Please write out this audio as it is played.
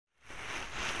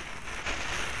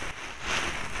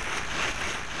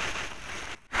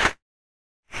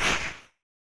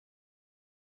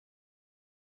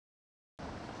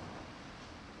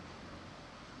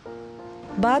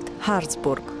Bad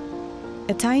Harzburg,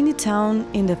 a tiny town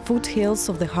in the foothills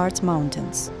of the Harz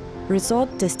Mountains,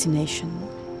 resort destination.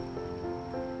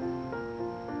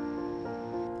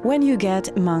 When you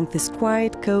get among these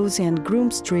quiet, cozy and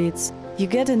groomed streets, you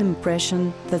get an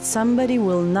impression that somebody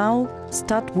will now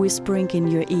start whispering in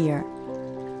your ear.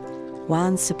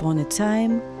 Once upon a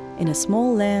time, in a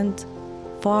small land,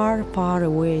 far, far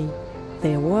away,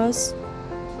 there was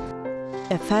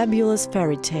a fabulous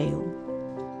fairy tale.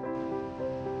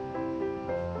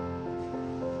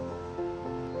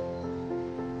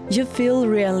 You feel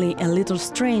really a little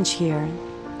strange here,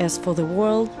 as for the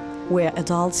world where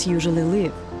adults usually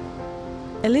live.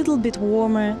 A little bit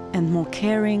warmer and more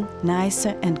caring,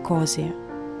 nicer and cozier.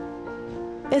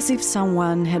 As if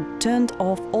someone had turned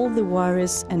off all the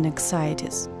worries and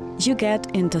anxieties. You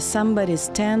get into somebody's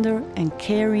tender and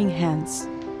caring hands.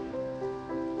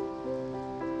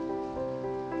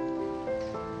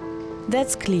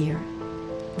 That's clear.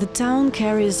 The town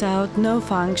carries out no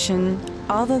function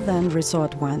other than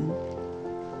resort one,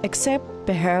 except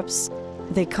perhaps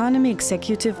the Economy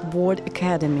Executive Board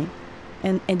Academy,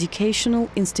 an educational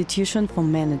institution for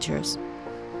managers.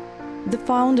 The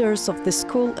founders of the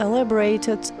school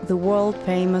elaborated the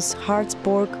world-famous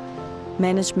Harzburg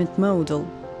management model,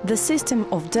 the system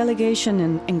of delegation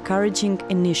and encouraging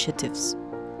initiatives.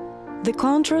 The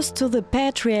contrast to the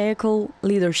patriarchal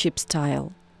leadership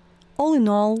style. All in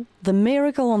all, the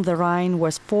miracle on the Rhine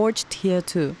was forged here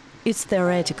too, its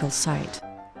theoretical side.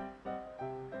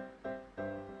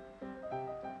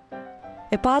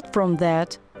 Apart from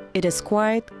that, it is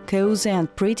quite cozy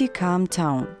and pretty calm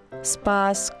town.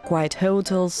 Spas, quiet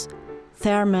hotels,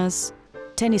 thermas,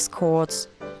 tennis courts,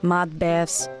 mud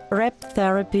baths, rep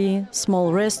therapy,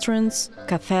 small restaurants,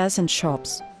 cafes and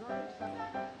shops.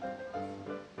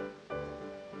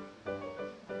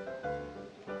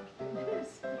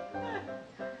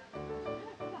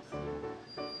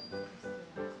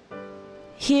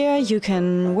 Here you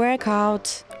can work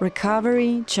out,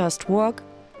 recovery, just walk,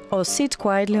 or sit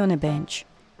quietly on a bench.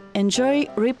 Enjoy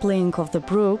rippling of the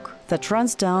brook that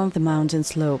runs down the mountain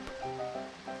slope.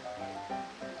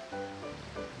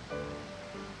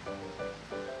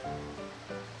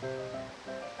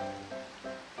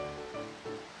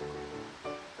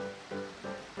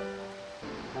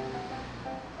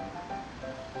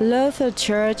 Lower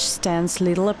Church stands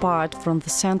little apart from the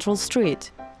central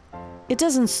street. It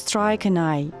doesn't strike an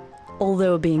eye,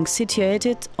 although being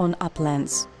situated on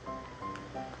uplands.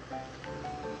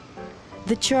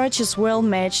 The church is well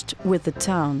matched with the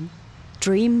town,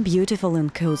 trim, beautiful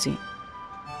and cozy.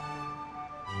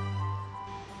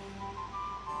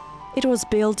 It was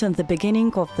built in the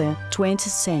beginning of the 20th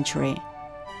century.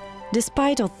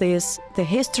 Despite of this, the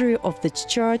history of the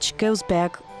church goes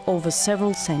back over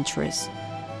several centuries.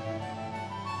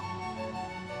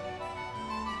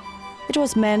 It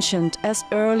was mentioned as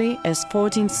early as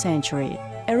 14th century.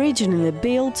 Originally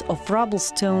built of rubble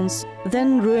stones,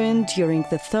 then ruined during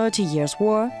the 30 Years'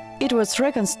 War, it was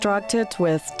reconstructed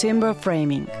with timber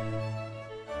framing.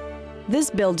 This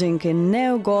building in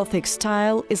neo-Gothic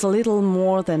style is a little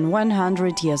more than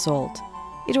 100 years old.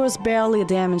 It was barely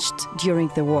damaged during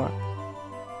the war.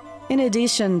 In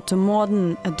addition to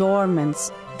modern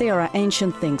adornments, there are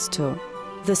ancient things too.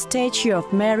 The statue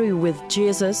of Mary with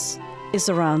Jesus is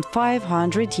around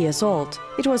 500 years old.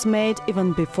 It was made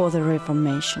even before the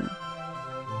Reformation.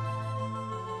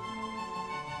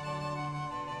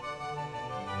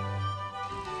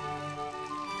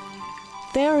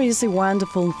 There is a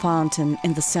wonderful fountain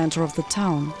in the center of the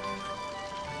town.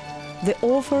 The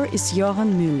author is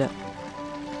Johann Müller.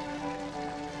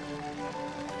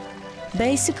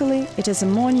 Basically, it is a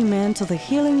monument to the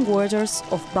healing waters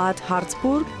of Bad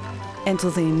Harzburg and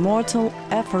to the immortal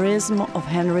aphorism of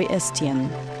Henry Estienne: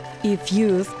 if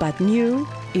youth but knew,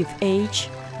 if age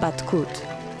but could.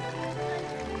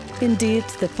 Indeed,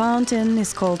 the fountain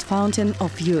is called Fountain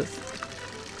of Youth,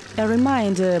 a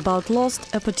reminder about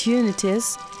lost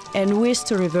opportunities and wish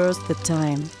to reverse the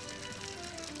time.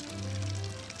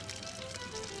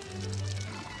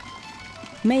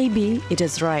 Maybe it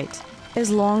is right.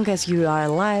 As long as you are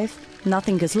alive,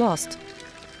 nothing is lost.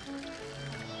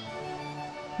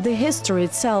 The history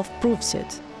itself proves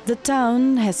it. The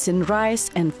town has seen rise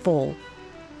and fall.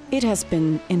 It has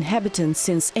been inhabited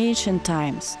since ancient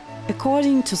times.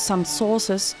 According to some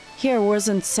sources, here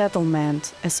wasn't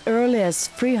settlement as early as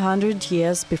 300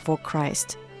 years before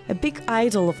Christ. A big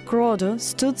idol of Crodo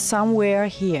stood somewhere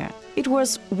here. It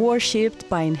was worshipped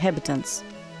by inhabitants.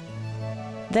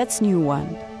 That's new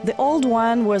one. The old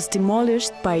one was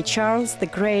demolished by Charles the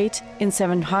Great in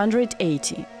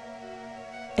 780.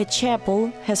 A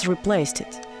chapel has replaced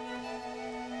it.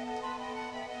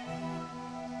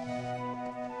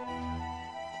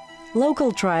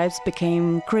 Local tribes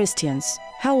became Christians.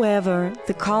 However,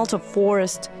 the cult of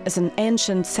forest as an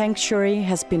ancient sanctuary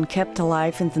has been kept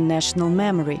alive in the national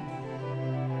memory.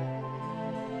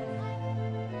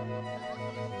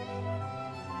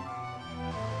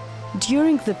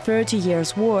 During the 30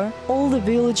 Years' War, all the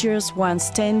villagers once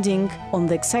standing on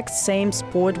the exact same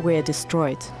spot were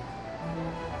destroyed.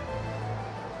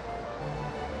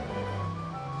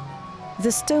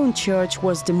 The stone church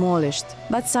was demolished,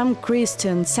 but some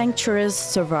Christian sanctuaries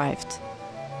survived.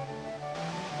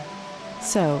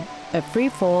 So, a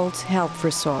threefold health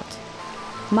resort: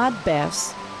 mud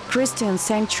baths, Christian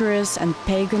sanctuaries and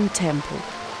pagan temple.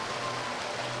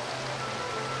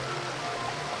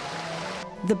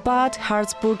 The Bad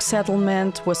Harzburg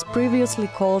settlement was previously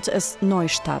called as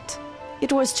Neustadt.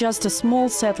 It was just a small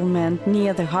settlement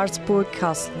near the Harzburg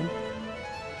castle.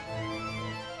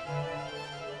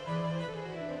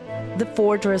 The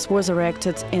fortress was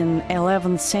erected in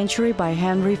 11th century by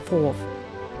Henry IV.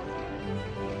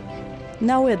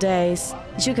 Nowadays,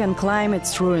 you can climb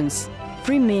its ruins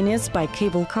 3 minutes by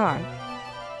cable car.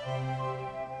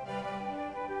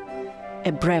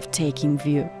 A breathtaking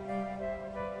view.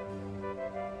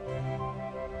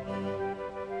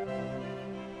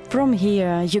 From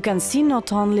here, you can see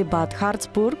not only Bad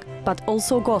Harzburg, but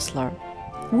also Goslar.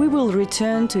 We will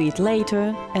return to it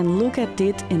later and look at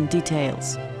it in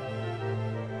details.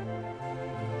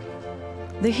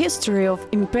 The history of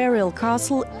Imperial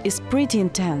Castle is pretty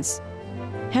intense.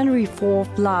 Henry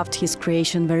IV loved his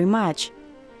creation very much.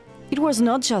 It was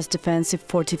not just defensive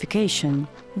fortification.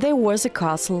 There was a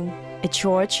castle, a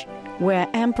church, where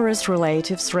emperor's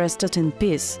relatives rested in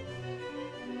peace.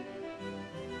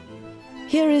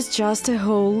 Here is just a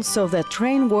hole so that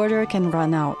rainwater can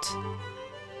run out.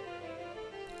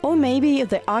 Or maybe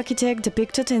the architect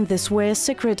depicted in this way a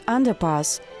secret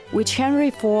underpass, which Henry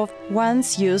IV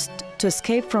once used to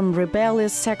escape from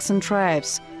rebellious Saxon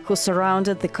tribes who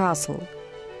surrounded the castle.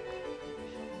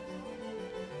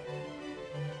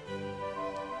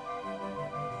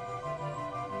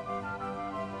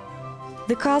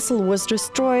 The castle was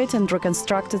destroyed and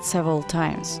reconstructed several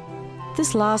times.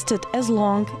 This lasted as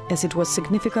long as it was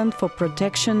significant for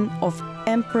protection of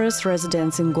emperor's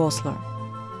residence in Goslar.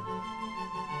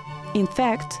 In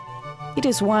fact, it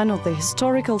is one of the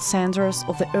historical centers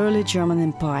of the early German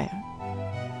Empire.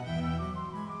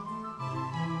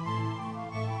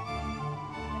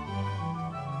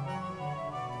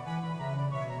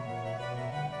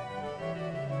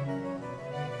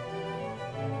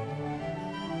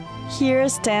 Here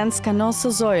stands Canossa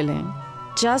Säule,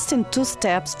 just in 2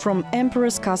 steps from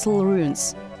Emperor's Castle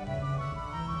ruins.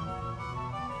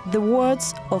 The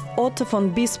words of Otto von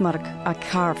Bismarck are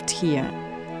carved here.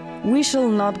 We shall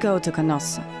not go to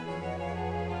Canossa.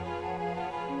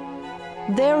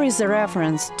 There is a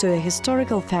reference to a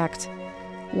historical fact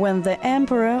when the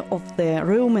Emperor of the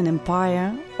Roman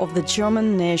Empire of the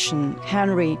German nation,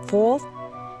 Henry IV,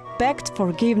 begged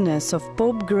forgiveness of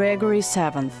Pope Gregory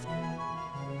VII.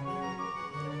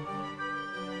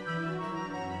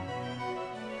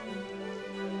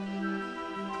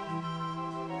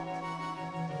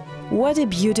 What a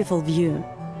beautiful view!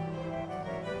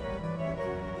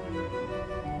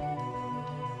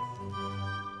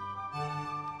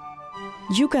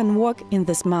 You can walk in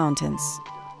these mountains.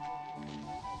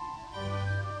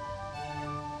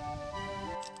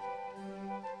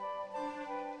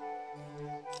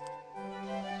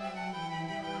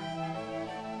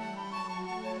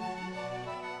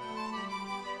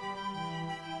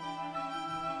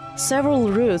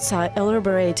 Several routes are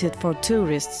elaborated for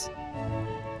tourists.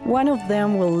 One of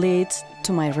them will lead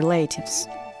to my relatives.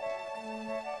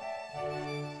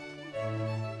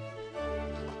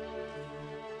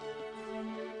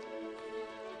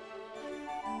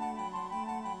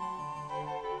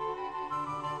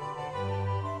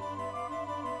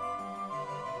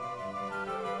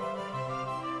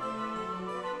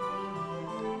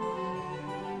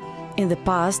 In the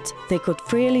past, they could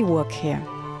freely walk here.